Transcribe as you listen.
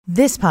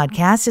This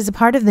podcast is a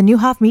part of the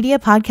Newhoff Media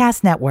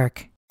Podcast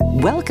Network.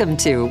 Welcome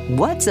to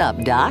What's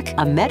Up, Doc,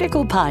 a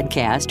medical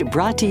podcast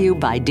brought to you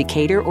by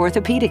Decatur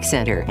Orthopedic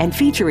Center and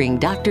featuring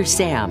Dr.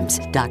 Sams,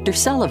 Dr.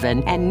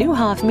 Sullivan, and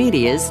Newhoff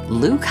Media's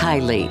Luke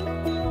Hiley.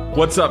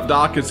 What's up,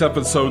 Doc? It's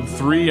episode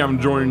 3. I'm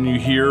joining you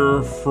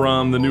here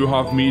from the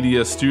Newhoff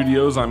Media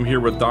studios. I'm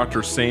here with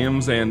Dr.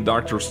 Sams and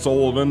Dr.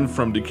 Sullivan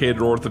from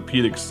Decatur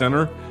Orthopedic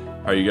Center.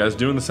 How are you guys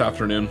doing this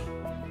afternoon?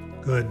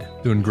 Good.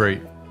 Doing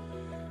great.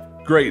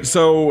 Great.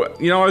 So,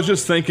 I was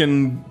just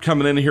thinking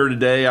coming in here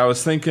today, I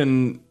was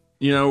thinking,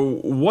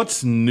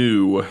 what's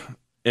new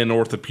in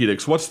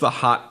orthopedics? What's the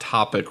hot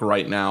topic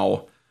right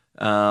now?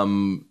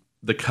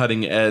 The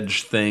cutting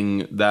edge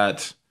thing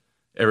that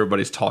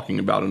everybody's talking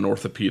about in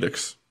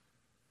orthopedics.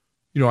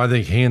 I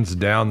think hands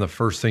down, the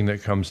first thing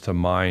that comes to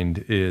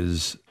mind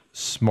is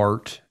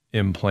smart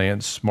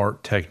implants,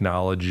 smart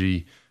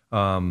technology.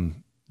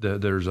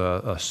 There's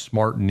a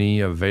smart knee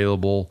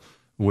available,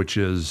 which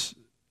is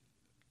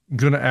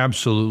going to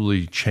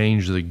absolutely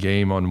change the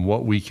game on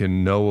what we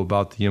can know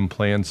about the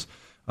implants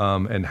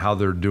and how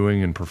they're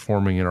doing and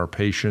performing in our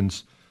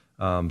patients.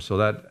 So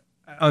that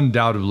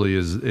undoubtedly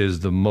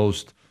is the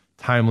most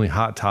timely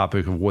hot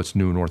topic of what's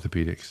new in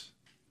orthopedics.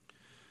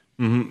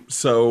 Mm-hmm.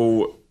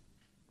 So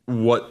we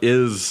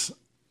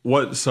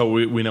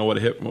know what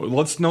a hip.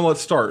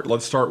 Let's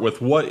start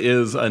with what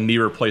is a knee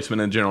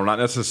replacement in general, not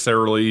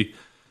necessarily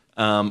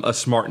a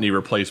smart knee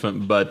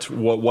replacement, but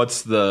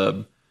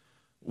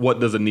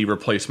what does a knee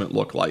replacement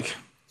look like?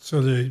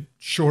 So the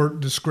short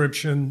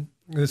description,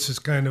 this is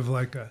kind of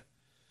like a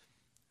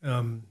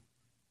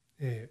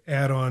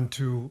add-on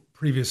to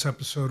previous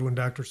episode when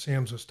Dr.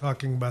 Sams was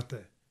talking about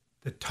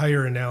the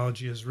tire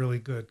analogy is really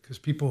good because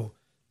people,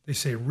 they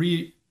say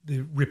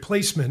the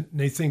replacement and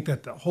they think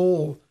that the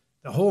whole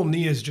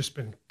knee has just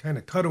been kind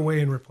of cut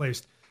away and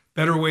replaced.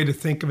 Better way to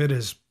think of it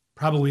is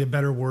probably a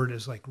better word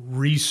is like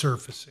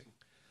resurfacing.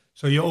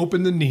 So you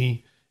open the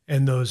knee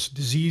and those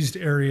diseased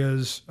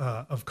areas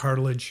of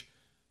cartilage,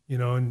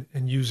 and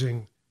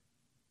using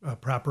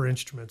proper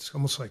instruments,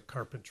 almost like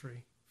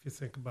carpentry, if you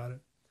think about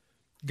it,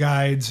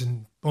 guides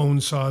and bone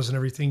saws and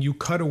everything, you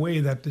cut away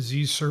that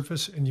diseased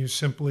surface and you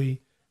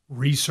simply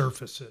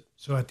resurface it.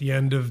 So at the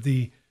end of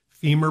the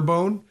femur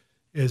bone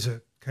is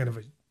a kind of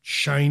a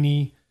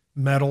shiny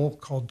metal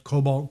called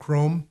cobalt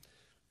chrome.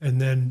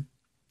 And then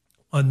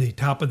on the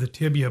top of the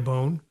tibia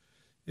bone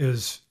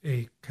is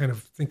a kind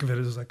of, think of it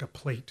as like a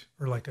plate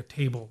or like a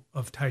table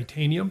of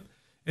titanium.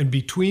 And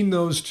between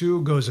those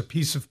two goes a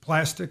piece of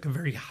plastic, a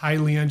very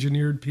highly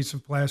engineered piece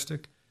of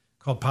plastic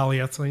called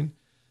polyethylene.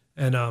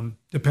 And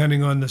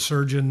depending on the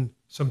surgeon,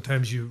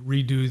 sometimes you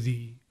redo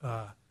the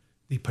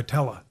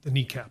patella, the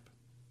kneecap.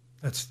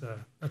 That's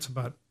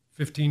about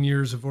 15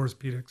 years of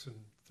orthopedics in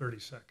 30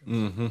 seconds.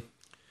 Mm-hmm.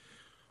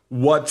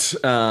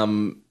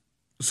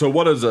 So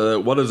what does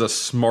a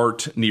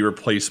smart knee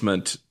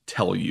replacement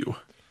tell you?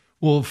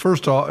 Well,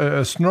 first off,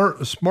 a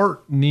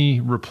smart knee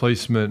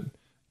replacement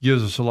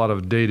gives us a lot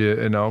of data,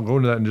 and I'll go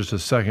into that in just a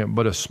second.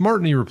 But a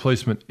smart knee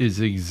replacement is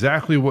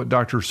exactly what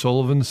Dr.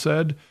 Sullivan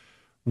said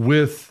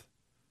with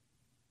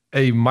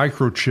a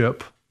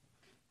microchip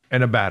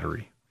and a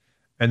battery.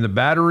 And the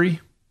battery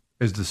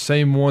is the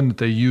same one that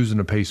they use in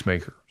a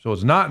pacemaker. So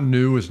it's not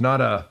new. It's not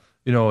a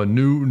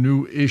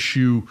new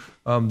issue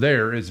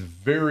there. It's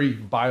very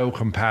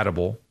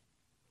biocompatible.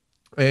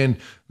 And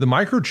the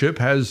microchip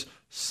has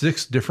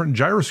 6 different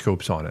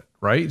gyroscopes on it,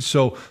 right?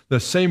 So the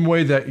same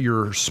way that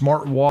your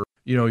smart watch,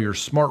 your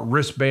smart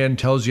wristband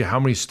tells you how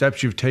many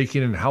steps you've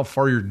taken and how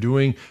far you're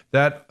doing,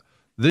 that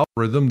the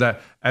algorithm that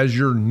as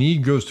your knee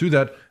goes through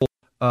that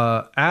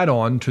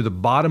add-on to the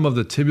bottom of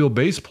the tibial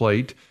base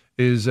plate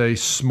is a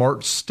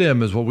smart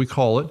stem is what we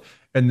call it.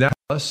 And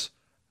that's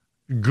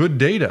good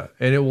data.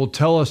 And it will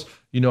tell us,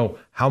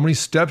 how many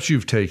steps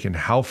you've taken,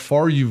 how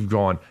far you've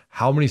gone,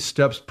 how many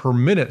steps per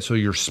minute. So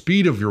your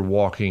speed of your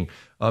walking,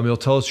 it'll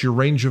tell us your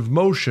range of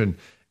motion.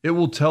 It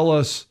will tell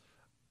us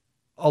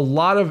a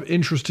lot of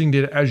interesting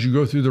data as you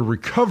go through the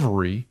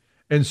recovery.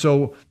 And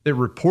so it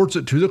reports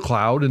it to the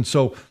cloud. And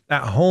so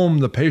at home,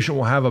 the patient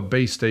will have a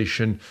base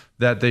station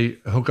that they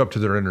hook up to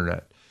their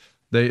internet.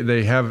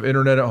 They have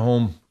internet at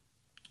home,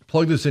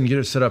 plug this in, get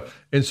it set up.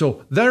 And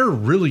so they're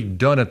really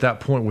done at that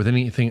point with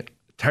anything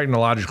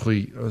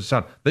technologically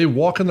sound. They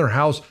walk in their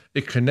house,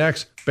 it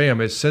connects, bam,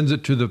 it sends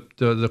it to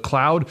the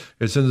cloud,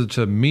 it sends it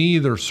to me,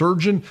 their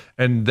surgeon,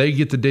 and they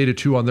get the data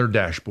too on their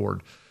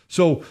dashboard.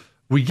 So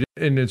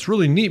and it's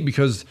really neat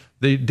because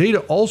the data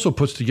also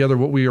puts together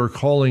what we are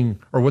calling,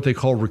 or what they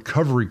call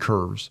recovery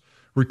curves.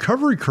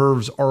 Recovery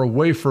curves are a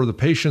way for the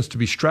patients to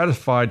be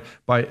stratified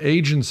by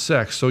age and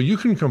sex. So you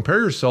can compare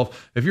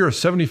yourself. If you're a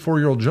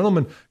 74-year-old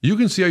gentleman, you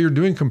can see how you're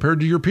doing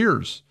compared to your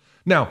peers.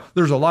 Now,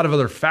 there's a lot of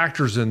other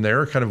factors in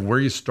there, kind of where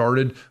you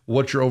started,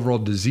 what your overall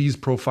disease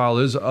profile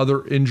is,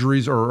 other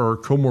injuries or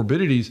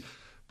comorbidities.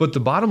 But the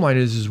bottom line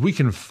is we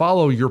can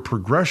follow your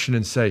progression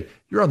and say,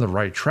 you're on the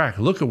right track.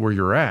 Look at where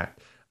you're at.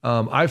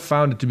 I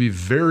found it to be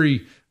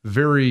very,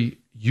 very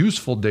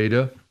useful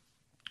data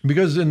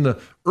because in the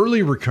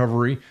early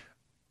recovery,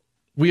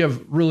 we have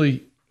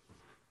really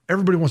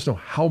everybody wants to know,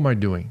 how am I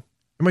doing?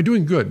 Am I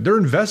doing good? They're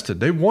invested.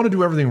 They want to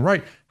do everything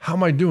right. How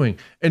am I doing?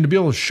 And to be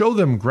able to show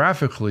them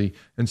graphically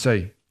and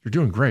say, you're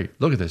doing great.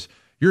 Look at this.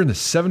 You're in the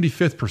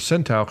 75th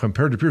percentile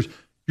compared to peers.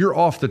 You're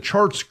off the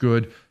charts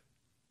good.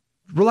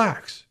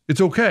 Relax.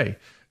 It's okay.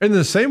 And in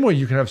the same way,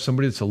 you can have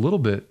somebody that's a little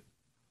bit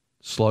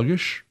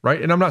sluggish, right?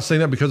 And I'm not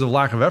saying that because of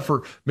lack of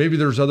effort. Maybe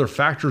there's other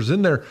factors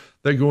in there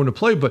that go into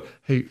play, but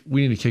hey,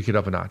 we need to kick it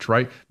up a notch,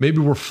 right? Maybe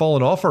we're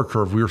falling off our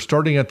curve. We were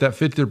starting at that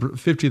 50th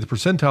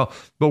percentile,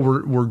 but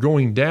we're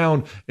going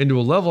down into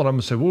a level, and I'm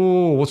going to say,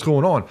 whoa, what's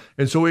going on?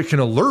 And so it can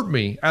alert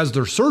me as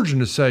their surgeon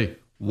to say,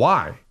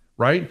 why,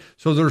 right?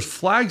 So there's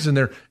flags in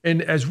there.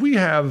 And as we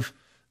have,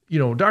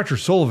 Dr.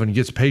 Sullivan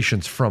gets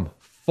patients from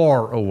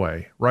far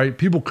away, right?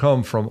 People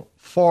come from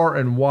far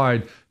and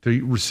wide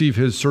to receive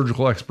his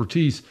surgical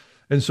expertise.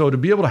 And so to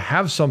be able to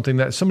have something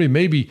that somebody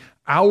may be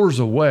hours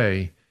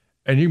away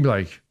and you can be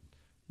like,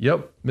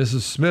 yep,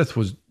 Mrs. Smith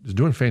is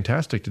doing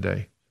fantastic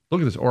today.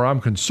 Look at this. Or I'm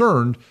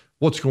concerned,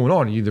 what's going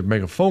on? You either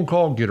make a phone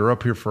call, get her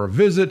up here for a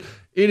visit.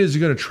 It is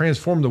going to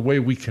transform the way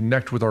we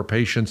connect with our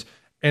patients.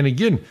 And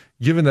again,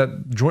 given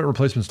that joint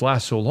replacements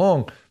last so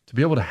long, to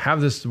be able to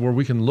have this where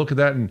we can look at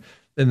that and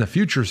in the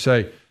future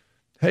say,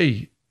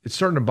 hey, it's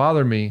starting to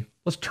bother me.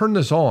 Let's turn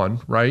this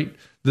on, right?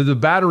 The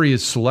battery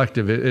is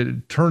selective.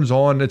 It turns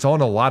on. It's on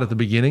a lot at the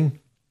beginning,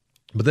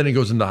 but then it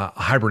goes into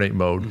hibernate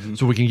mode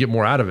so we can get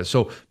more out of it.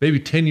 So maybe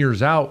 10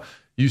 years out,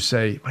 you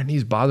say, my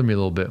knees bother me a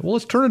little bit. Well,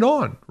 let's turn it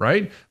on,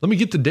 right? Let me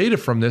get the data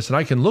from this and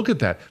I can look at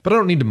that. But I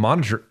don't need to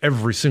monitor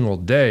every single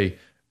day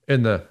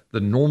in the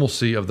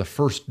normalcy of the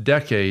first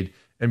decade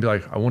and be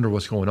like, I wonder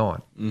what's going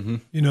on.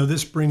 Mm-hmm.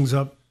 This brings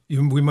up,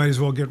 we might as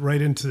well get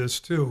right into this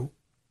too,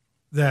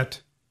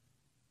 that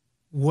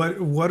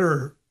what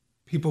are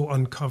people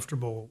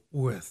uncomfortable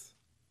with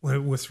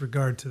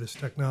regard to this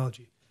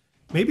technology?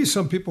 Maybe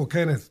some people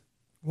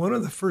one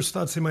of the first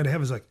thoughts they might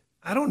have is like,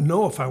 I don't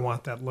know if I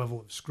want that level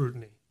of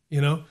scrutiny.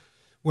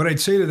 What I'd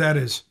say to that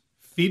is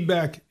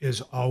feedback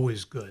is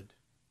always good,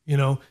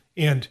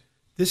 and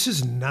this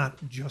is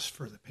not just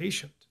for the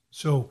patient.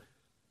 So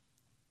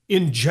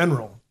in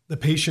general, the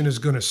patient is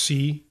going to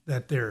see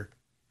that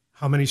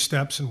how many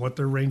steps and what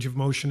their range of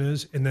motion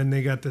is. And then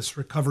they got this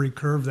recovery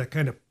curve that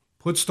kind of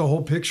puts the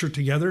whole picture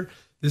together.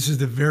 This is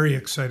the very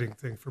exciting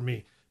thing for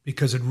me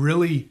because it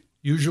really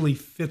usually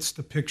fits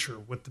the picture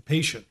with the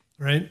patient,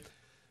 right?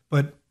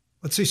 But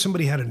let's say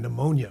somebody had a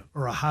pneumonia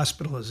or a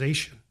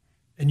hospitalization,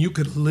 and you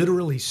could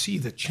literally see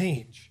the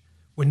change.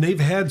 When they've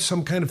had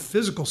some kind of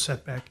physical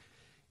setback,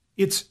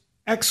 it's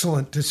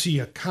excellent to see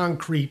a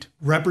concrete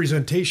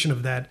representation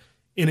of that,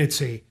 and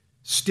it's a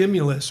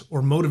stimulus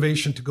or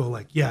motivation to go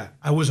like, yeah,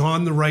 I was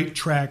on the right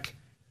track.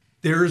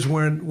 There's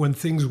when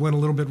things went a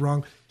little bit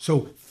wrong.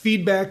 So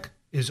feedback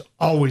is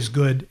always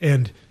good.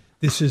 And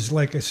this is,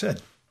 like I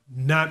said,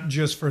 not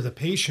just for the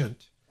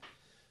patient.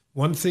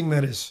 One thing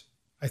that is,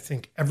 I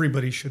think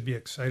everybody should be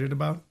excited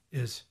about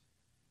is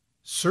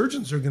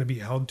surgeons are going to be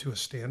held to a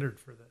standard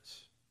for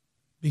this.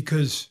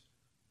 Because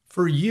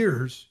for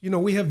years,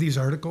 we have these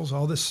articles,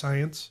 all this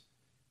science.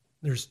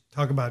 There's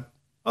talk about,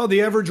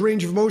 the average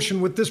range of motion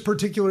with this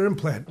particular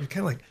implant. You're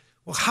kind of like,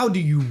 well, how do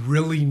you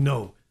really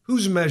know?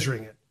 Who's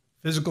measuring it?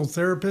 Physical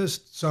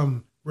therapist,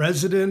 some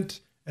resident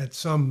at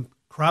some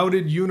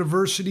crowded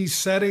university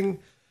setting?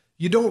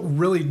 You don't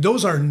really,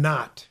 those are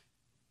not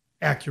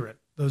accurate,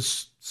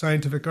 those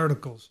scientific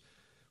articles.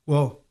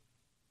 Well,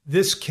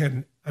 there's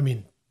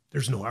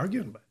no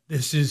arguing about it.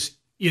 This is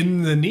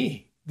in the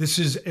knee. This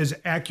is as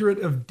accurate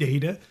of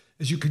data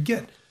as you could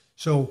get.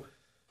 So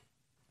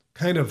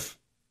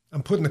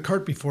I'm putting the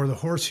cart before the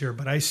horse here,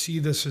 but I see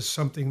this as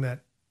something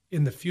that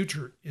in the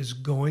future is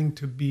going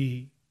to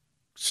be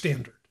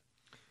standard.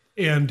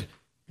 And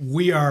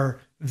we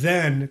are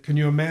then, can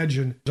you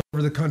imagine,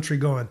 over the country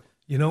going,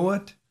 you know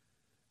what?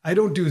 I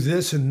don't do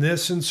this and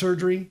this in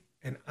surgery,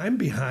 and I'm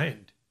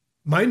behind.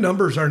 My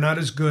numbers are not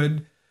as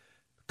good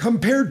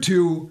compared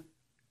to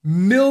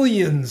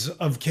millions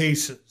of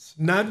cases.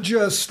 Not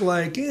just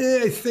like,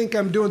 I think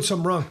I'm doing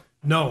something wrong.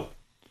 No,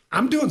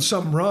 I'm doing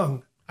something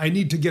wrong. I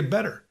need to get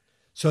better.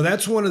 So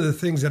that's one of the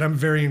things that I'm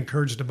very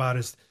encouraged about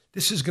is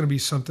this is going to be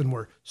something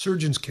where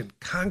surgeons can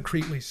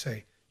concretely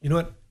say, you know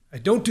what? I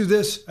don't do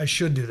this, I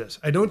should do this.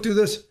 I don't do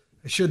this,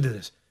 I should do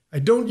this. I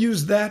don't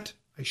use that,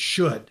 I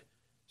should.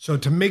 So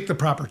to make the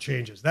proper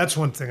changes, that's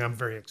one thing I'm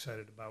very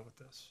excited about with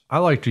this. I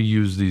like to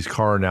use these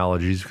car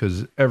analogies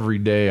because every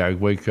day I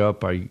wake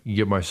up, I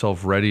get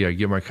myself ready, I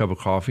get my cup of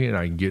coffee, and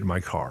I get in my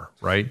car,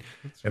 right?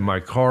 And my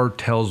car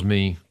tells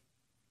me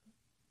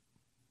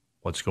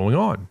what's going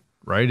on,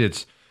 right?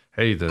 It's,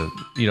 hey,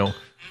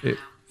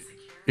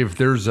 if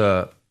there's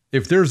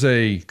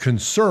a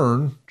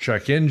concern,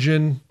 check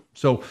engine.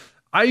 So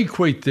I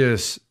equate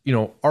this,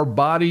 our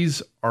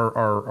bodies,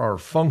 our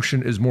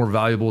function is more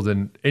valuable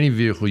than any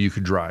vehicle you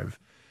could drive.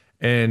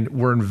 And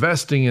we're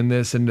investing in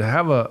this, and to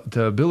have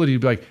the ability to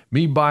be like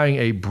me buying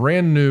a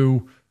brand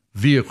new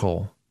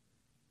vehicle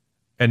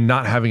and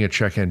not having a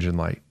check engine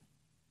light.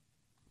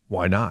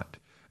 Why not?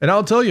 And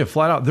I'll tell you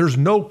flat out, there's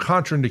no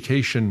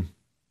contraindication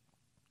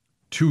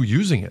to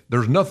using it.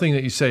 There's nothing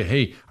that you say,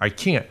 hey, I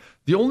can't.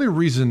 The only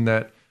reason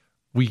that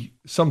we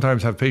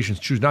sometimes have patients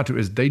choose not to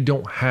is they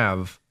don't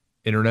have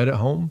internet at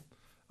home.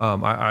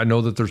 I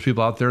know that there's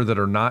people out there that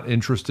are not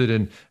interested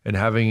in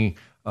having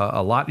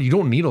a lot. You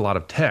don't need a lot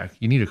of tech.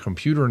 You need a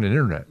computer and an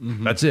internet.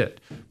 That's it.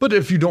 But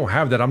if you don't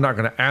have that, I'm not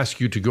going to ask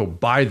you to go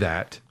buy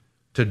that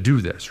to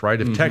do this, right?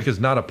 If tech is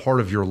not a part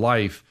of your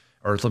life,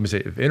 or let me say,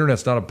 if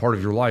internet's not a part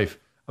of your life,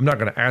 I'm not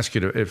going to ask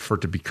you for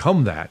it to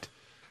become that.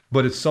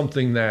 But it's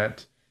something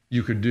that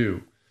you could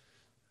do.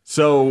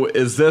 So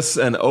is this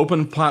an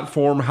open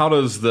platform? How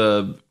does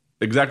the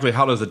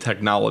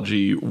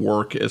technology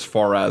work as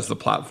far as the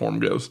platform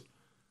goes?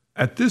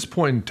 At this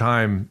point in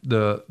time,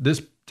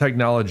 this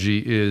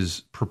technology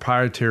is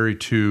proprietary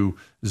to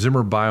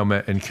Zimmer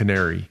Biomet and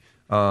Canary.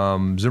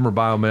 Zimmer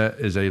Biomet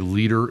is a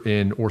leader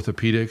in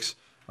orthopedics.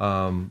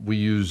 We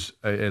use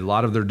a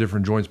lot of their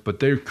different joints, but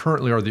they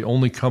currently are the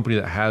only company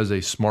that has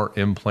a smart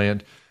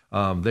implant.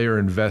 They are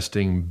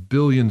investing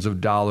billions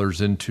of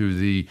dollars into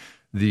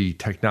the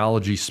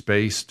technology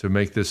space to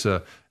make this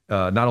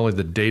not only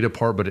the data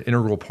part, but an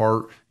integral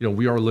part.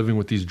 We are living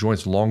with these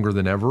joints longer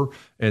than ever,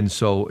 and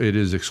so it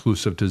is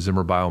exclusive to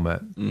Zimmer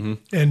Biomet.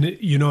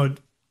 And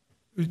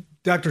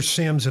Dr.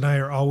 Sams and I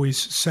are always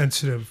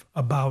sensitive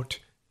about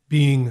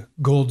being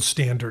gold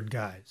standard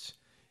guys,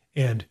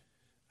 and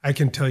I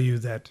can tell you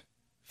that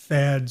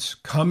fads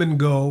come and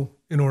go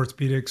in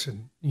orthopedics,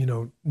 and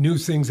new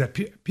things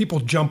that people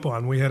jump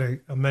on. We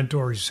had a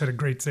mentor who said a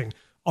great thing: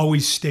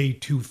 always stay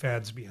 2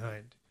 fads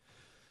behind.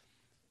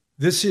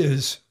 This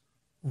is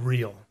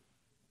real.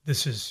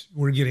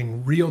 We're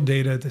getting real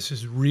data. This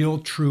is real,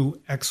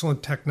 true,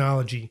 excellent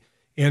technology.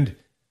 And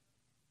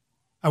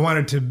I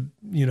wanted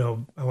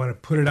to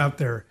put it out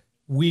there.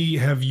 We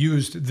have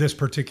used this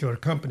particular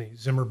company,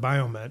 Zimmer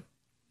Biomet.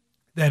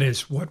 That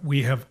is what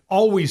we have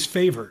always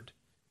favored.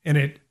 And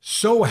it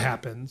so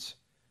happens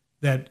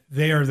that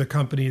they are the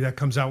company that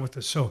comes out with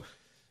this. So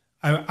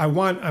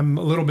I'm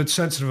a little bit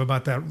sensitive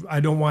about that. I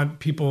don't want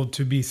people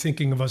to be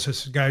thinking of us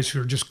as guys who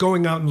are just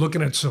going out and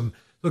looking at some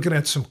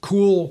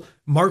cool,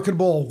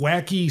 marketable,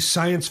 wacky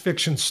science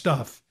fiction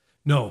stuff.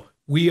 No,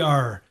 we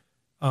are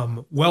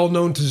well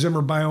known to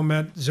Zimmer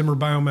Biomet. Zimmer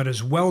Biomet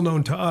is well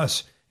known to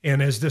us.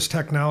 And as this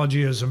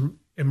technology has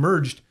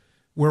emerged,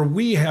 where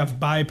we have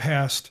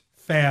bypassed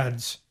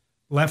fads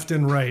left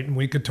and right, and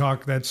we could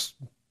talk, that's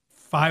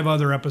 5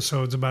 other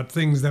episodes about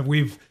things that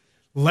we've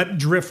let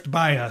drift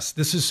by us.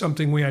 This is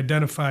something we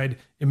identified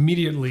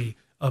immediately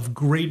of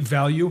great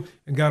value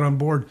and got on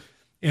board.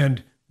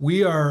 And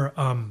we are,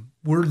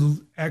 we're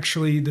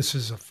actually, this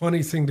is a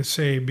funny thing to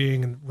say,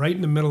 being right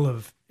in the middle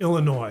of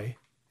Illinois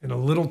in a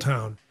little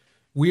town,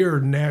 we are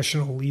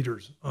national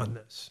leaders on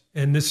this.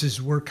 And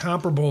we're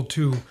comparable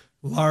to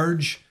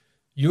large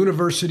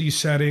university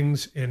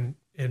settings in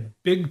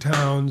big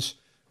towns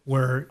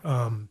where,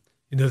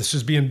 this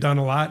is being done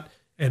a lot.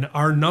 And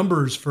our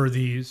numbers for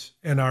these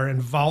and our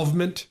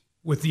involvement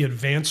with the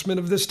advancement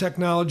of this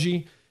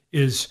technology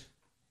is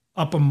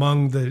up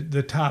among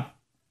the top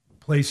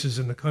places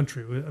in the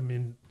country. I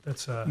mean,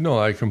 that's No,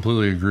 I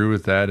completely agree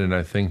with that. And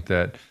I think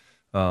that,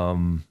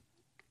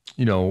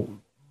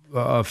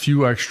 a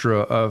few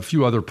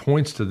other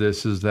points to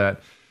this is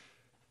that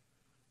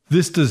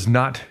this does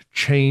not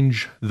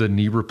change the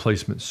knee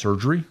replacement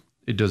surgery.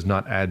 It does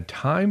not add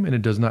time, and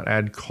it does not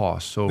add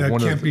cost. So that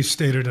can't be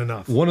stated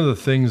enough. One of the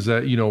things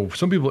that,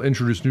 some people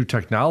introduce new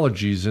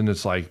technologies and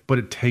it's like, but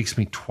it takes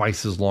me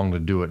twice as long to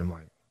do it. I'm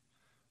like,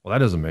 well, that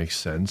doesn't make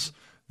sense.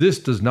 This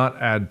does not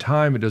add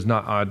time. It does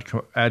not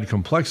add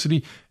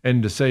complexity.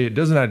 And to say it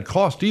doesn't add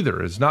cost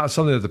either. It's not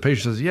something that the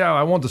patient says, yeah,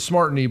 I want the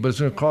smart knee, but it's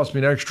going to cost me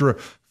an extra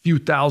few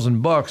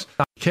 $1,000.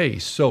 Not the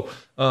case. So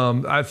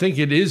I think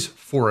it is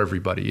for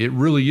everybody. It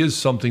really is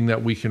something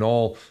that we can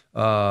all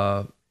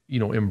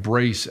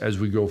embrace as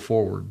we go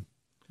forward.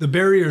 The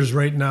barriers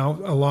right now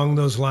along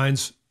those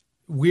lines,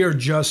 we are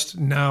just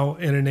now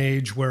in an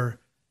age where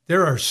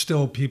there are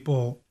still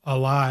people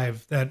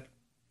alive that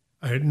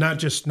are not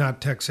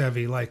tech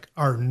savvy, like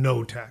are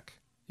no tech.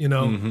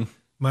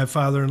 My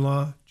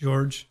father-in-law,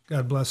 George,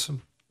 God bless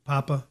him,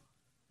 Papa,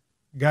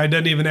 guy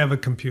doesn't even have a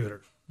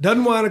computer.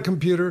 Doesn't want a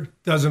computer,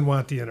 doesn't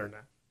want the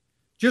internet.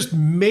 Just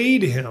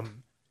made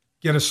him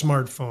get a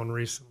smartphone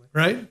recently,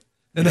 right?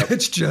 And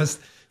that's just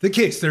the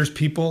case. There's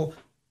people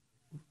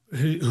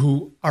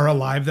who are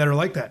alive that are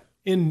like that.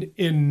 In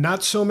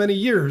not so many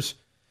years,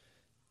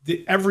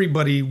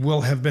 everybody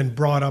will have been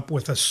brought up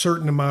with a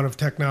certain amount of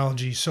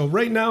technology. So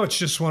right now, it's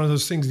just one of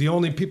those things. The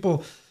only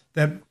people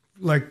that,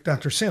 like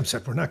Dr. Sam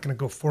said, we're not going to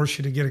go force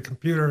you to get a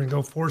computer and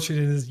go force you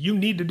to do this. You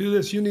need to do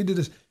this. You need to do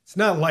this. It's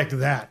not like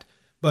that.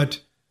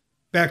 But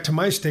back to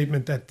my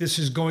statement that this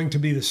is going to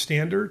be the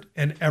standard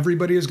and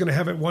everybody is going to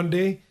have it one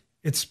day,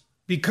 it's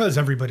because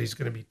everybody's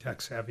going to be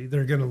tech savvy.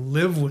 They're going to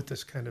live with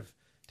this kind of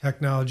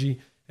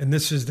technology. And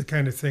this is the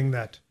kind of thing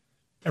that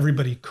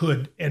everybody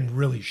could and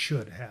really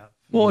should have.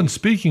 Well, and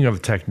speaking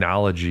of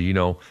technology,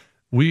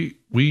 we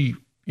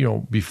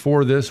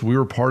before this, we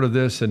were part of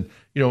this, and,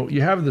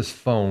 you have this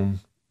phone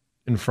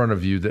in front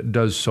of you that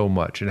does so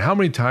much. And how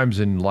many times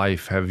in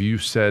life have you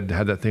had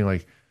that thing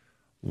like,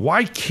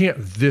 why can't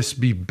this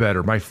be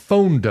better? My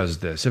phone does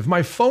this. If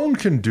my phone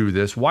can do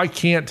this, why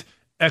can't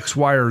X,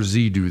 Y, or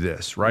Z do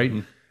this, right?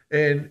 Mm-hmm.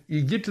 And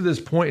you get to this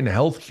point in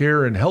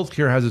healthcare, and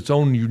healthcare has its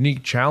own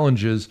unique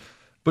challenges,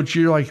 but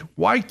you're like,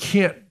 why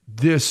can't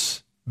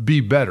this be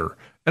better?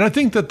 And I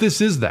think that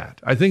this is that.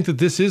 I think that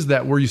this is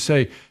that where you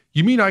say,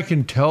 you mean I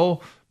can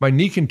tell, my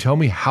knee can tell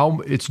me how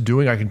it's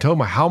doing. I can tell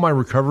how my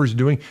recovery is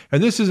doing.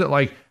 And this isn't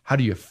like, how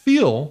do you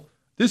feel?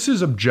 This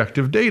is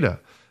objective data.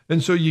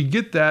 And so you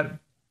get that.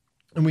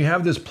 And we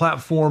have this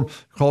platform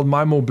called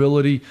My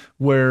Mobility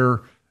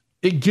where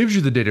it gives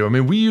you the data. I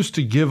mean, we used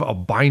to give a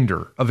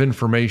binder of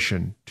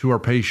information to our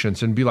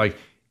patients and be like,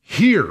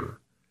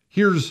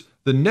 here's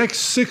the next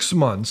 6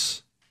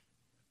 months.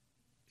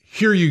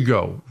 Here you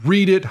go.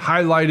 Read it,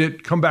 highlight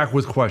it, come back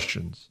with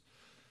questions.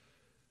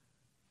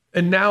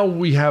 And now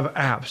we have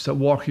apps that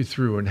walk you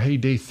through and, hey,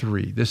 day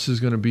 3, this is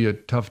going to be a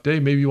tough day.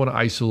 Maybe you want to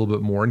ice a little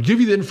bit more and give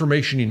you the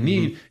information you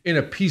need in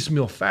a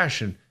piecemeal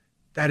fashion.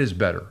 That is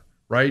better,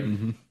 right?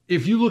 Mm-hmm.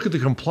 If you look at the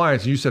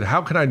compliance and you said,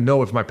 how can I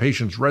know if my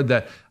patients read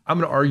that? I'm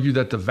going to argue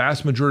that the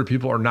vast majority of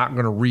people are not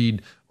going to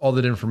read all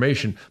that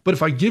information. But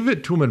if I give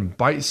it to them in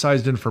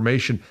bite-sized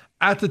information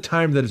at the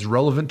time that is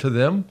relevant to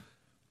them,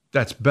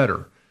 that's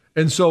better.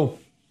 And so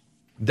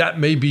that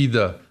may be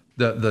the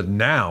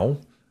now.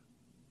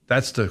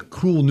 That's the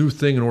cool new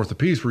thing in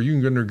orthopedics where you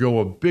can undergo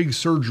a big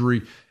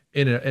surgery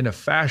in a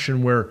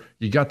fashion where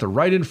you got the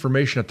right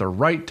information at the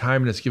right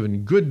time and it's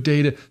given good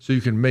data so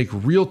you can make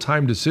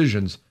real-time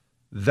decisions.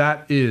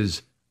 That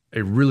is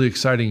a really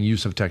exciting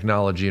use of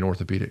technology in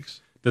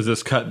orthopedics. Does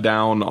this cut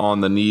down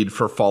on the need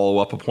for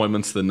follow-up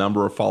appointments, the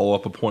number of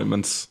follow-up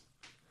appointments?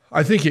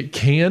 I think it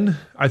can.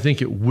 I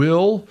think it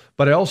will.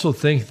 But I also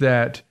think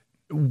that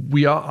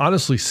we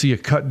honestly see a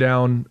cut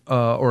down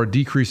or a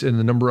decrease in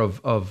the number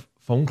of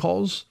phone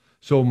calls.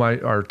 So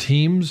our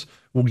teams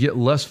will get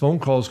less phone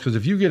calls because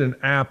if you get an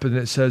app and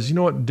it says, you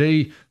know what,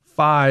 day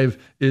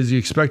 5 is you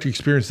expect to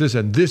experience this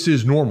and this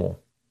is normal.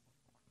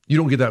 You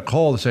don't get that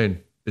call saying,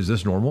 is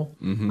this normal?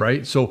 Mm-hmm.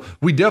 Right? So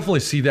we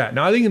definitely see that.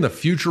 Now, I think in the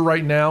future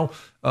right now,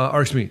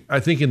 I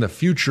think in the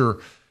future,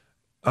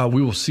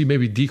 we will see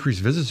maybe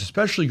decreased visits,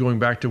 especially going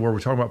back to where we're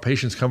talking about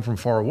patients come from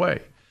far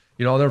away.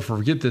 You know, I'll never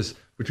forget this,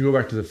 but you go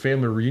back to the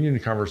family reunion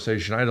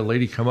conversation. I had a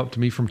lady come up to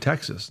me from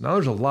Texas. Now,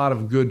 there's a lot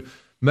of good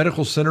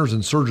medical centers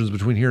and surgeons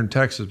between here and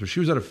Texas, but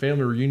she was at a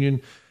family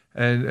reunion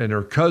and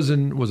her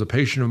cousin was a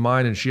patient of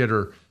mine and she had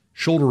her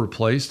shoulder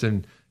replaced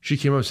and she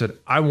came up and said,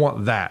 I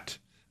want that.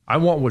 I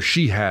want what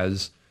she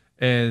has.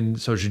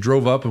 And so she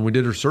drove up and we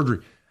did her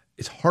surgery.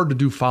 It's hard to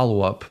do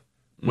follow-up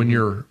when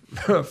you're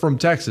from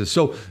Texas.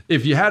 So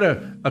if you had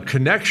a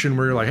connection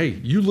where you're like,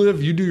 hey, you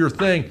do your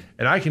thing,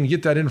 and I can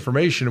get that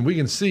information and we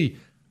can see,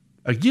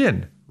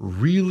 again,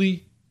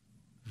 really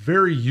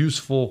very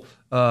useful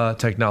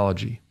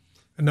technology.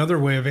 Another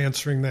way of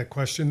answering that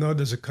question, though,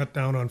 does it cut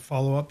down on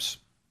follow-ups?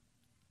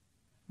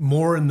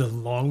 More in the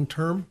long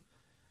term?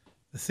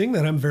 The thing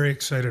that I'm very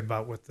excited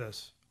about with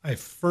this, I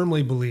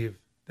firmly believe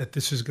that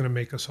this is going to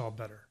make us all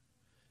better.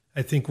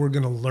 I think we're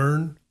going to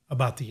learn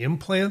about the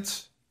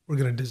implants. We're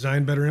going to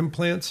design better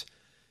implants.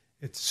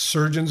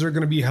 Surgeons are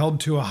going to be held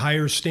to a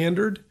higher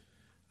standard.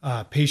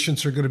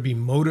 Patients are going to be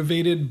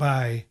motivated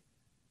by,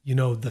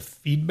 the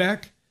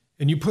feedback.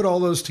 And you put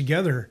all those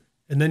together,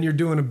 and then you're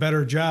doing a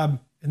better job.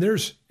 And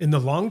in the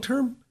long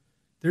term,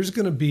 there's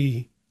going to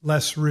be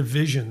less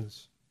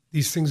revisions.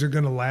 These things are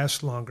going to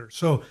last longer.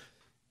 So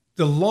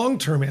the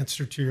long-term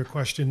answer to your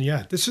question,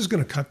 yeah, this is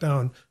going to cut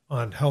down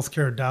on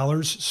healthcare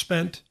dollars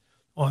spent,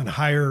 on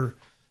higher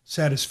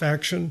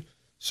satisfaction.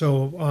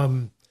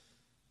 So,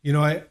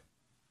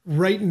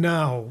 right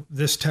now,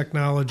 this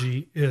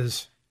technology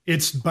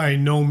it's by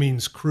no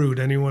means crude.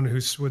 Anyone who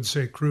would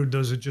say crude,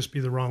 those would just be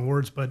the wrong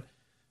words. But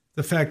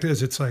the fact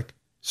is, it's like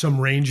some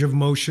range of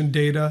motion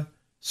data,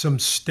 some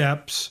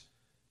steps.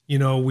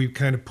 We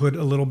kind of put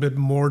a little bit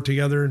more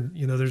together.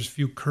 There's a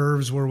few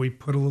curves where we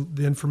put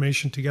the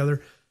information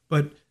together,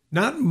 but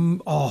not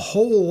a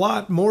whole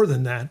lot more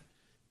than that.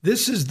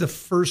 This is the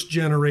first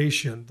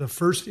generation, the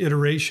first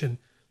iteration.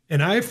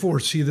 And I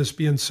foresee this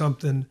being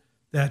something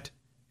that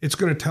it's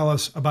going to tell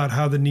us about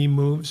how the knee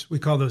moves. We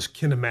call those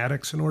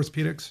kinematics in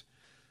orthopedics,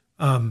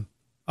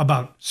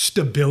 about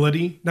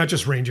stability, not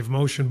just range of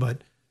motion,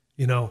 but,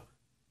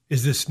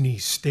 is this knee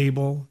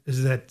stable?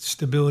 Is that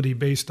stability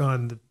based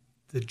on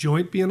the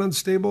joint being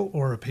unstable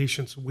or a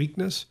patient's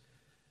weakness?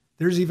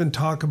 There's even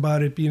talk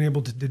about it being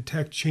able to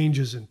detect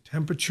changes in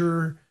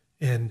temperature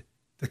and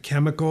the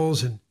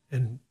chemicals and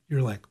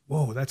you're like,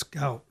 whoa, that's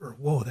gout, or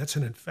whoa, that's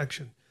an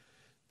infection.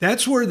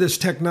 That's where this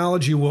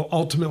technology will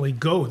ultimately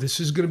go. This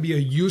is going to be a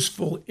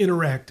useful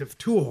interactive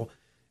tool.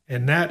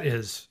 And that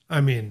is,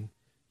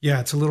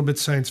 it's a little bit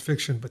science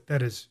fiction, but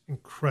that is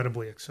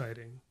incredibly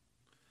exciting.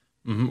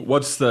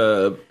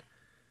 Mm-hmm.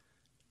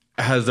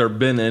 Has there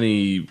been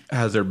any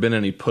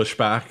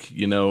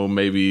pushback,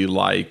 maybe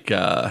like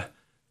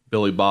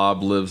Billy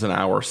Bob lives an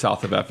hour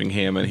south of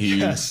Effingham, and he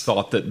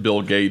thought that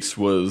Bill Gates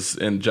was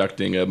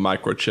injecting a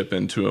microchip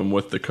into him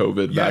with the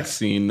COVID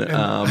vaccine. And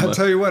I'll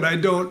tell you what, I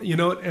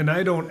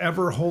don't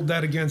ever hold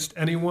that against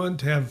anyone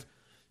to have,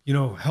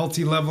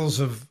 healthy levels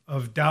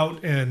of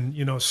doubt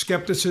and,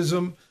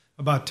 skepticism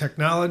about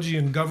technology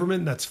and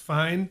government. That's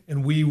fine.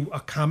 And we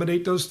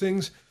accommodate those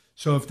things.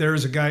 So if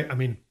there's a guy,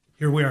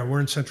 here we are, we're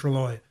in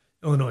Central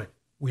Illinois.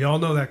 We all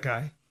know that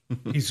guy.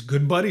 He's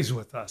good buddies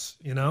with us,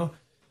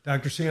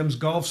 Dr. Sam's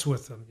golfs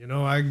with him.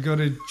 I go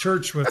to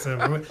church with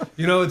him.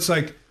 It's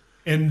like,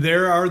 and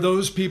there are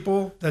those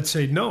people that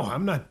say, no,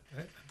 I'm not.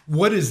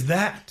 What is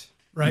that?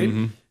 Right.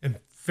 Mm-hmm. And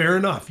fair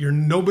enough.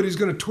 Nobody's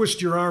going to twist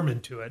your arm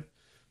into it.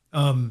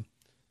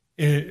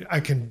 I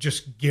can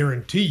just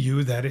guarantee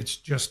you that it's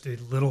just a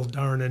little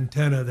darn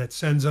antenna that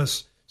sends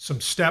us some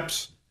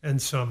steps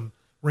and some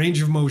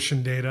range of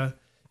motion data.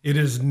 It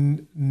is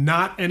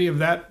not any of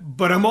that,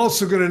 but I'm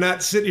also going to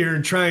not sit here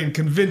and try and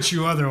convince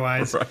you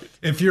otherwise. Right.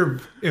 If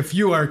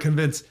you are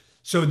convinced.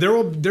 So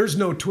there's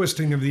no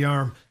twisting of the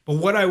arm. But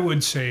what I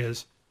would say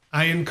is,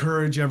 I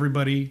encourage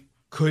everybody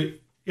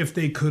if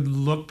they could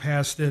look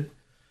past it.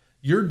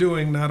 You're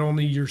doing not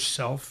only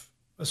yourself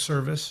a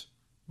service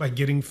by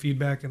getting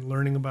feedback and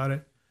learning about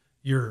it,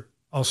 you're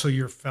also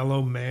your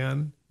fellow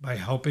man by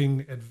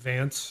helping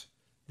advance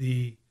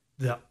the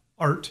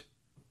art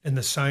and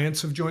the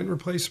science of joint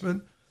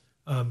replacement.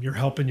 You're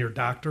helping your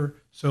doctor.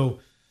 So,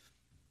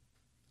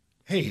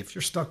 hey, if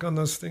you're stuck on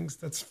those things,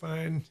 that's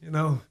fine.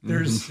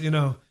 There's,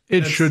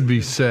 It should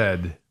be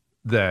said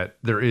that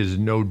there is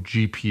no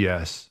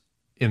GPS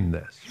in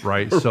this,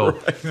 right? So,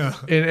 right. Yeah.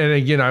 And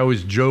again, I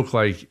always joke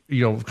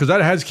because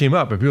that has came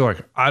up and people are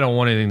like, I don't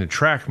want anything to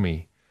track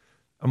me.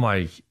 I'm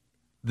like,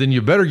 then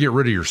you better get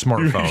rid of your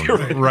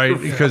smartphone, right?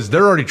 Because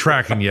they're already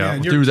tracking you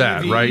through TV,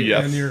 that, right?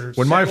 Yes.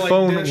 When my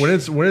phone, when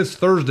it's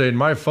Thursday and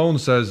my phone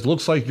says,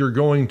 looks like you're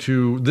going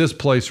to this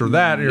place or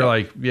that, and you're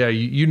like, yeah,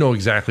 you know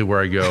exactly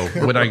where I go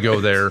when I go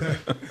there.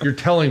 You're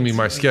telling me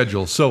my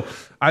schedule. So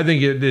I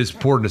think it is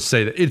important to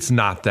say that it's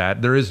not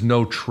that. There is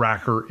no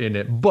tracker in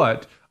it,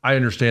 but I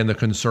understand the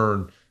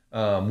concern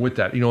with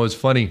that. It's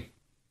funny.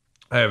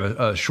 I have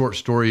a short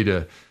story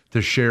to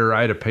share.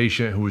 I had a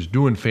patient who was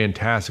doing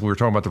fantastic. We were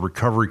talking about the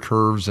recovery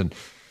curves, and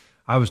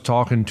I was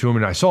talking to him,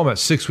 and I saw him at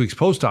 6 weeks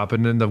post-op,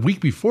 and then the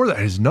week before that,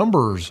 his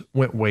numbers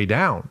went way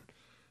down.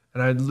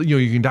 And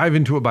you can dive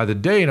into it by the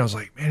day, and I was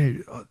like,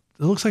 man,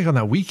 it looks like on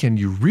that weekend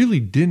you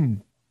really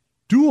didn't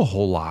do a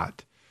whole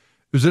lot.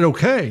 Was it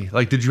okay?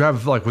 Did you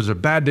have was it a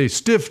bad day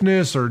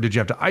stiffness, or did you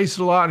have to ice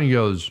it a lot? And he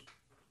goes,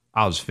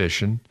 I was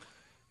fishing.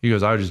 He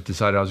goes, I just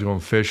decided I was going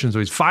fishing. So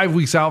he's 5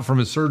 weeks out from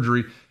his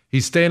surgery.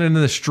 He's standing in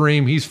the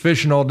stream. He's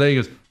fishing all day. He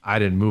goes, I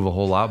didn't move a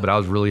whole lot, but I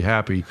was really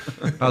happy.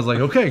 I was like,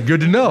 okay, good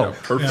to know. Yeah,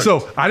 perfect.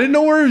 So I didn't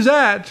know where he was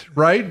at,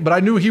 right? But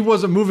I knew he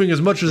wasn't moving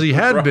as much as he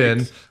had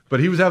been,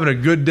 but he was having a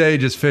good day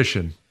just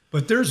fishing.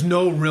 But there's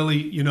no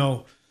really,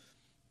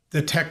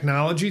 the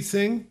technology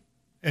thing,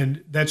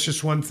 and that's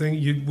just one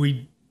thing.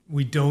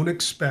 We don't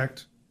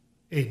expect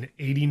an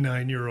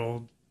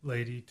 89-year-old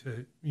lady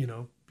to,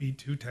 be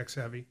too tech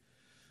savvy.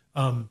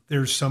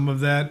 There's some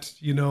of that,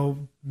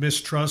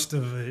 mistrust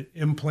of an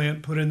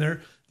implant put in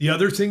there. The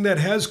other thing that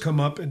has come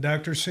up, and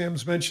Dr.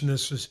 Sam's mentioned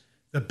this, is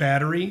the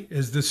battery.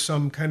 Is this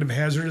some kind of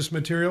hazardous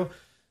material?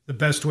 The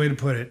best way to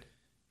put it,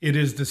 it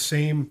is the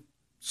same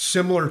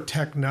similar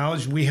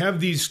technology. We have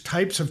these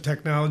types of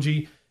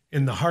technology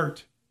in the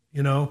heart,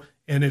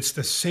 and it's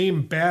the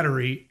same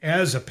battery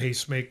as a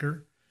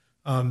pacemaker.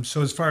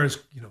 So as far as,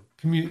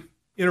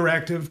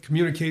 interactive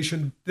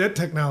communication, that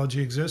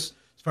technology exists.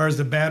 As far as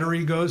the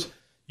battery goes,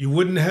 you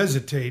wouldn't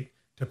hesitate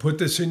to put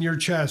this in your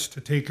chest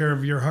to take care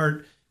of your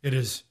heart. It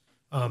is,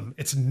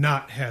 it's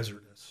not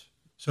hazardous.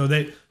 So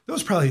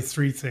those probably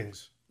three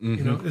things.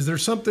 Mm-hmm. Is there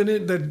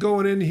something that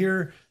going in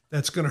here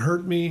that's going to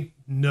hurt me?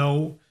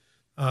 No.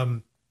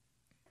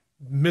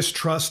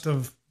 Mistrust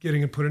of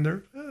getting it put in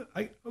there.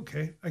 I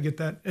get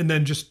that. And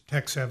then just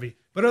tech savvy.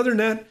 But other than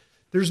that,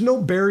 there's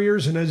no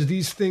barriers. And as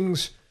these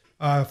things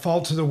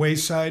fall to the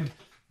wayside,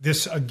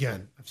 this,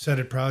 again, I've said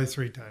it probably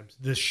 3 times.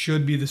 This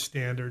should be the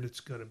standard. It's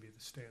going to be the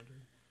standard.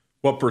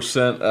 What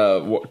percent,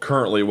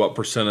 currently, what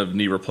percent of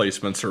knee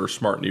replacements are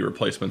smart knee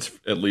replacements,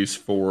 at least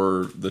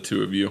for the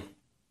two of you?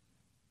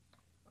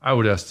 I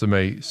would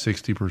estimate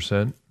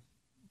 60%.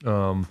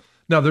 Now,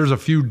 there's a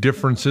few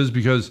differences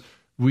because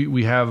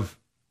we have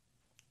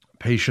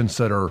patients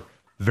that are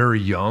very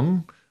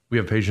young. We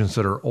have patients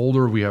that are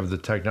older. We have the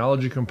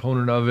technology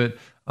component of it.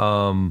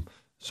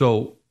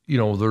 So,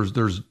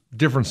 there's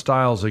different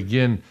styles,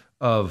 again,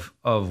 of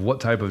what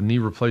type of knee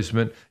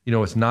replacement.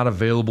 It's not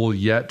available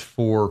yet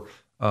for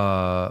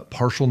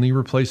partial knee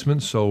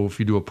replacement. So if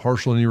you do a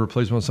partial knee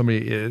replacement,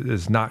 somebody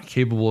is not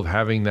capable of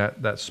having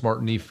that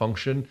smart knee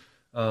function.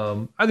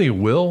 I think it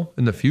will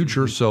in the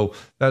future. So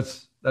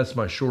that's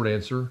my short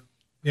answer.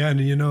 Yeah,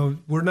 and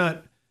we're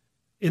not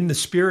in the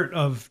spirit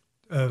of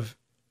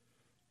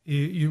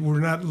we're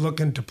not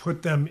looking to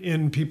put them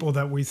in people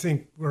that we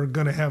think are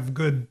going to have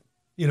good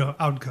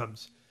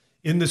outcomes.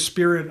 In the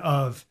spirit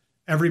of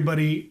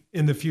everybody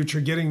in the future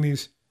getting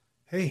these,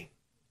 hey,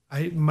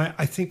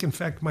 I think, in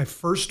fact, my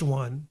first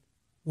one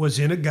was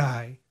in a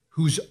guy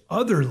whose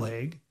other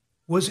leg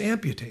was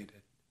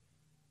amputated.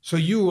 So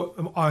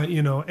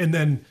and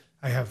then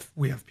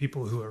we have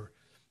people who are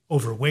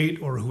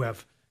overweight or who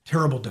have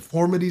terrible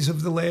deformities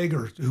of the leg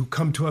or who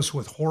come to us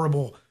with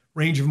horrible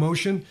range of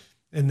motion.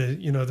 And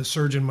the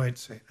surgeon might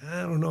say,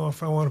 I don't know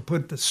if I want to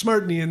put the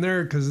smart knee in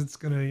there because it's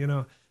going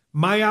to,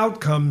 my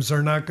outcomes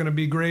are not going to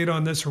be great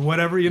on this or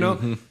whatever,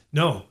 Mm-hmm.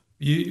 No,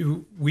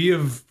 we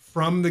have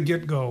from the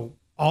get-go,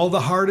 all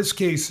the hardest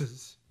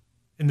cases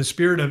in the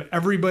spirit of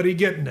everybody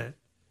getting it.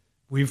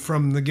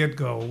 From the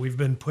get-go, we've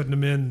been putting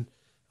them in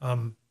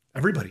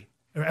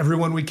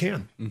everyone we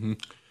can. Mm-hmm.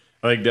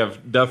 I think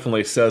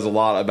definitely says a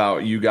lot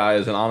about you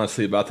guys and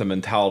honestly about the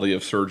mentality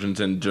of surgeons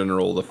in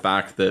general. The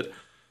fact that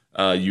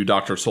you,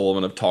 Dr.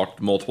 Sullivan, have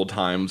talked multiple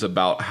times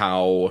about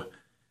how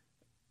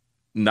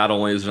not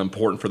only is it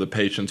important for the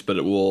patients, but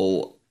it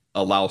will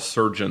allow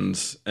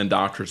surgeons and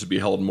doctors to be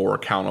held more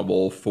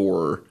accountable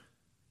for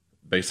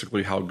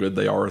basically how good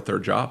they are at their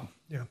job.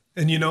 Yeah.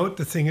 And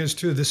the thing is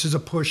too, this is a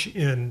push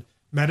in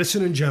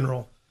medicine in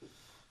general.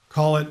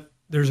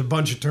 There's a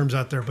bunch of terms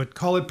out there, but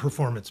call it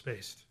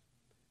performance-based.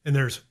 And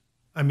there's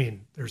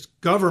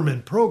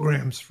government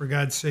programs, for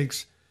God's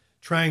sakes,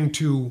 trying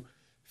to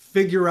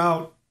figure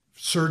out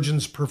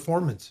surgeons'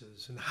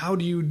 performances. And how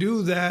do you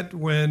do that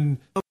when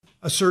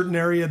a certain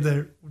area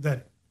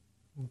that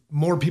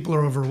more people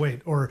are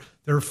overweight, or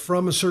they're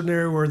from a certain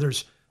area where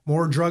there's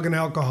more drug and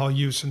alcohol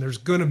use and there's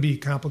going to be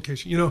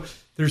complication.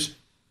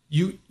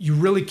 You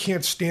really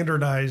can't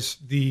standardize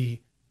the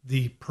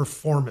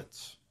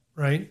performance,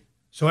 right?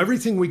 So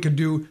everything we could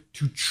do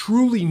to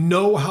truly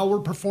know how we're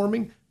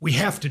performing, we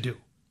have to do,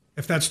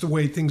 if that's the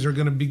way things are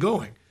going to be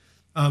going.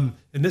 And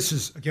this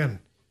is, again,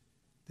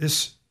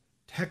 this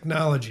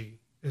technology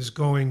is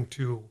going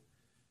to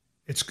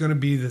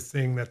be the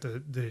thing that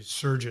the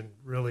surgeon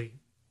really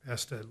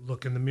has to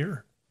look in the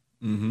mirror.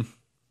 Mm-hmm.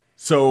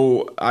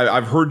 So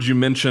I've heard you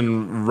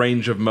mention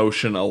range of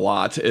motion a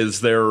lot. Is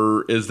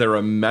there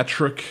a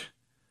metric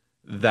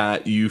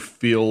that you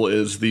feel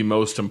is the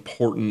most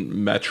important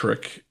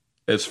metric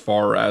as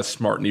far as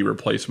smart knee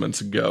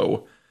replacements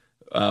go?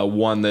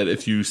 One that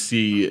if you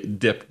see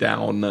dip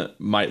down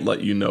might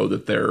let you know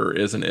that there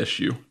is an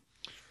issue?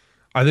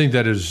 I think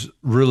that is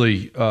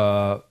really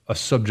a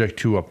subject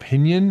to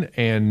opinion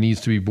and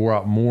needs to be bore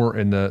out more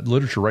in the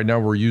literature. Right now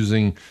we're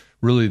using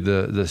really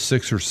the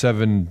 6 or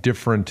 7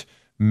 different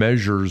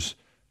measures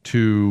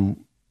to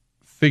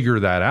figure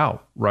that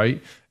out,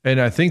 right?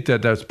 And I think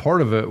that that's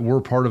part of it. We're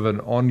part of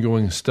an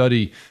ongoing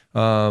study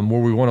where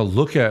we want to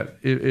look at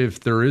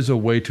if there is a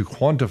way to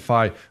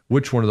quantify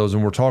which one of those.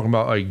 And we're talking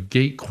about a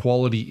gait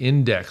quality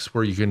index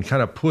where you can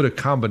kind of put a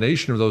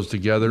combination of those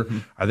together. Mm-hmm.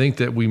 I think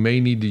that we may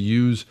need to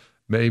use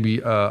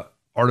maybe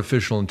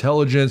artificial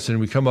intelligence and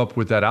we come up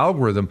with that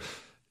algorithm.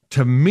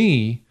 To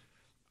me,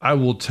 I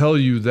will tell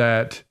you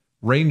that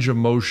range of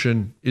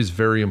motion is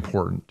very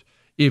important.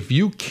 If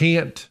you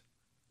can't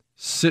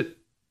sit,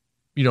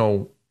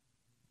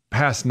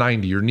 past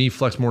 90, your knee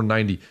flex more than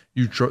 90,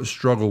 you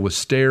struggle with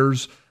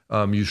stairs,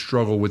 you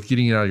struggle with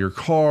getting out of your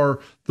car,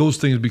 those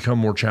things become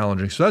more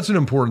challenging. So that's an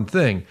important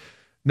thing.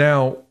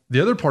 Now,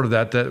 the other part of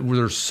that where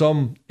there's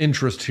some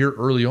interest here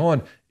early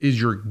on is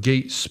your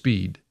gait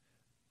speed.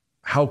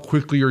 How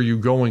quickly are you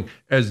going?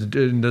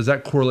 And does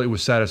that correlate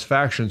with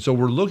satisfaction? So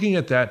we're looking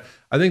at that.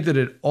 I think that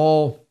it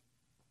all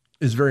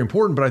is very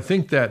important, but I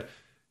think that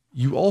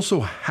you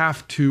also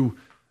have to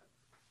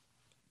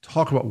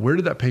talk about where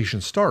did that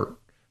patient start,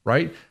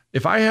 right?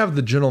 If I have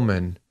the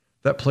gentleman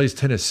that plays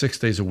tennis 6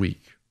 days a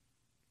week,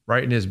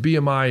 right, and his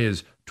BMI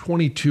is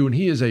 22 and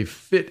he is a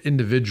fit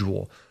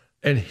individual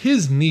and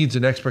his needs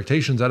and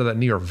expectations out of that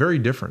knee are very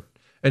different.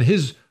 And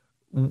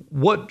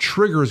what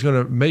trigger is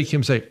going to make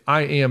him say,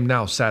 I am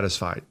now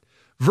satisfied,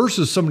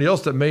 versus somebody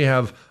else that may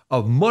have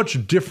a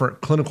much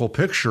different clinical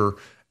picture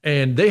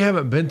and they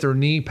haven't bent their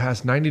knee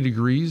past 90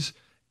 degrees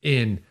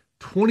in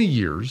 20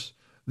 years.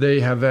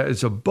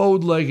 It's a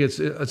bowed leg, it's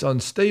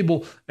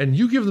unstable, and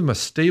you give them a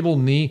stable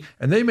knee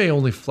and they may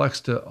only flex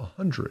to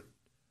 100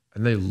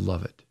 and they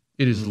love it.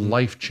 It is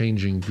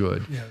life-changing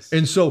good. Yes.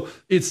 And so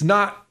it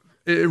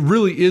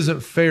really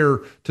isn't fair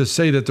to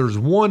say that there's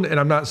one, and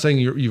I'm not saying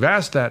you've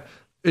asked that,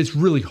 it's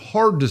really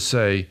hard to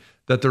say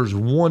that there's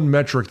one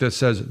metric that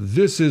says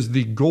this is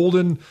the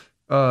golden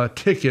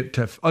ticket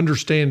to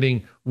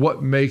understanding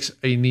what makes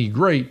a knee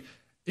great.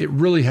 It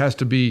really has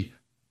to be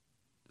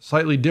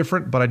slightly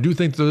different, but I do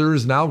think that there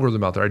is an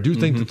algorithm out there. I do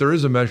think that there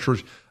is a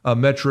metric,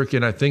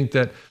 and I think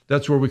that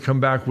that's where we come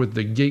back with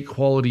the gait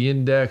quality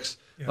index,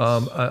 yes.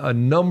 A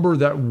number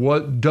that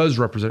what does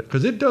represent,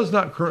 because it does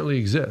not currently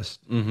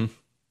exist. Mm-hmm.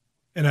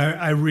 And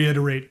I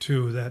reiterate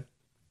too that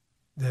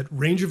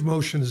range of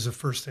motion is the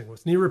first thing.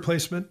 With knee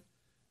replacement,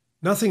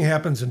 nothing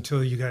happens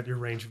until you got your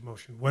range of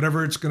motion,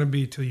 whatever it's going to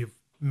be, till you've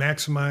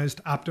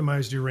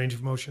optimized your range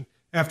of motion.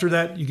 After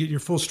that, you get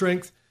your full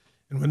strength.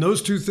 And when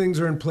those two things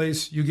are in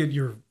place, you get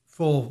your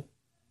full,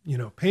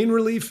 pain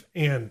relief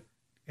and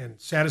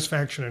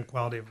satisfaction and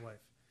quality of life.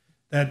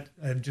 That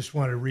I just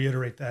want to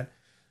reiterate that.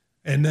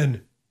 And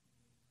then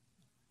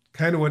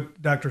kind of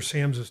what Dr.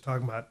 Sams is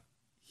talking about,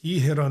 he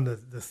hit on the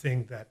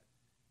thing that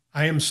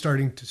I am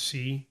starting to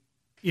see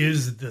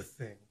is the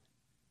thing,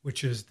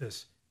 which is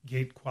this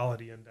gait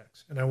quality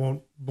index. And I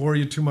won't bore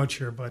you too much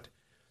here, but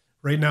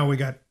right now we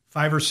got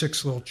 5 or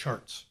 6 little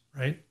charts,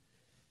 right?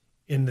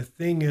 And the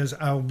thing is,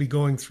 I'll be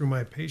going through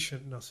my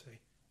patient and I'll say,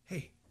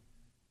 hey,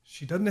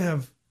 she doesn't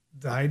have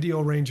the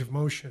ideal range of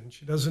motion.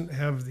 She doesn't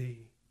have the,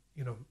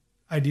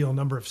 ideal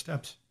number of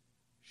steps.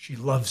 She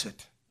loves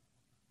it.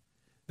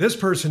 This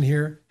person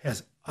here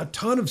has a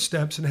ton of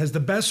steps and has the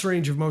best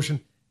range of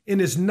motion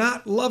and is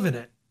not loving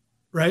it,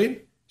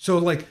 right? So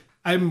like,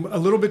 I'm a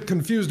little bit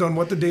confused on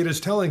what the data is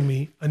telling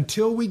me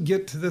until we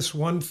get to this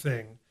one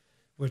thing,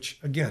 which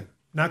again,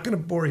 not going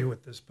to bore you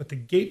with this, but the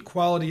gait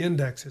quality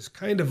index is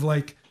kind of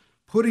like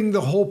putting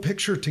the whole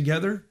picture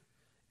together.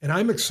 And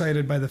I'm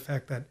excited by the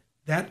fact that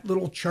that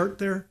little chart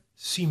there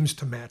seems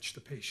to match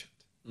the patient.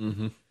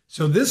 Mm-hmm.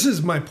 So this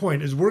is my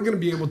point, is we're going to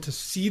be able to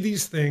see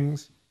these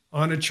things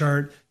on a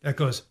chart that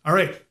goes, all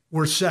right,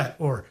 we're set,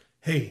 or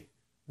hey,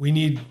 we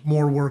need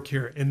more work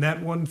here. And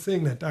that one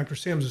thing that Dr.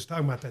 Sams is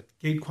talking about, that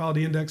gait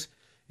quality index,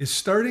 is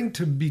starting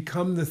to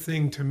become the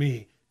thing to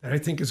me that I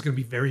think is going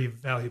to be very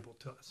valuable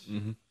to us.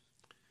 Mm-hmm.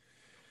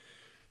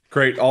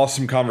 Great,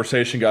 awesome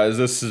conversation, guys.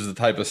 This is the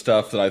type of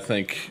stuff that I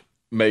think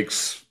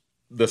makes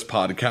this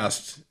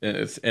podcast,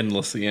 it's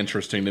endlessly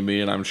interesting to me,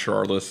 and I'm sure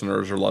our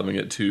listeners are loving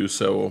it too.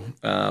 So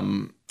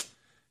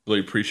really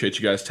appreciate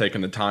you guys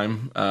taking the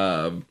time.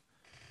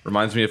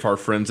 Reminds me if our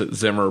friends at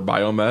Zimmer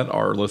Biomet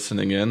are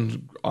listening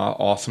in.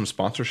 Awesome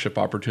sponsorship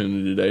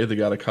opportunity today. They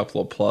got a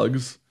couple of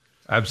plugs.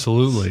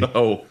 Absolutely.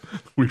 So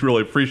we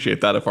really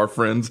appreciate that if our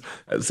friends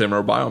at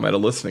Zimmer Biomet are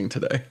listening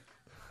today.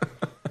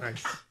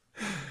 Nice.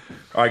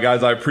 All right,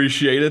 guys, I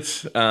appreciate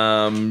it.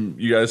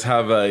 You guys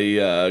have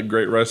a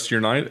great rest of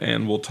your night,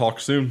 and we'll talk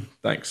soon.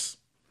 Thanks.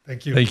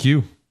 Thank you. Thank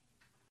you.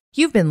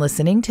 You've been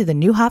listening to the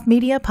Neuhoff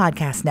Media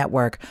Podcast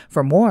Network.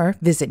 For more,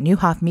 visit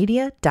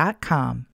neuhoffmedia.com.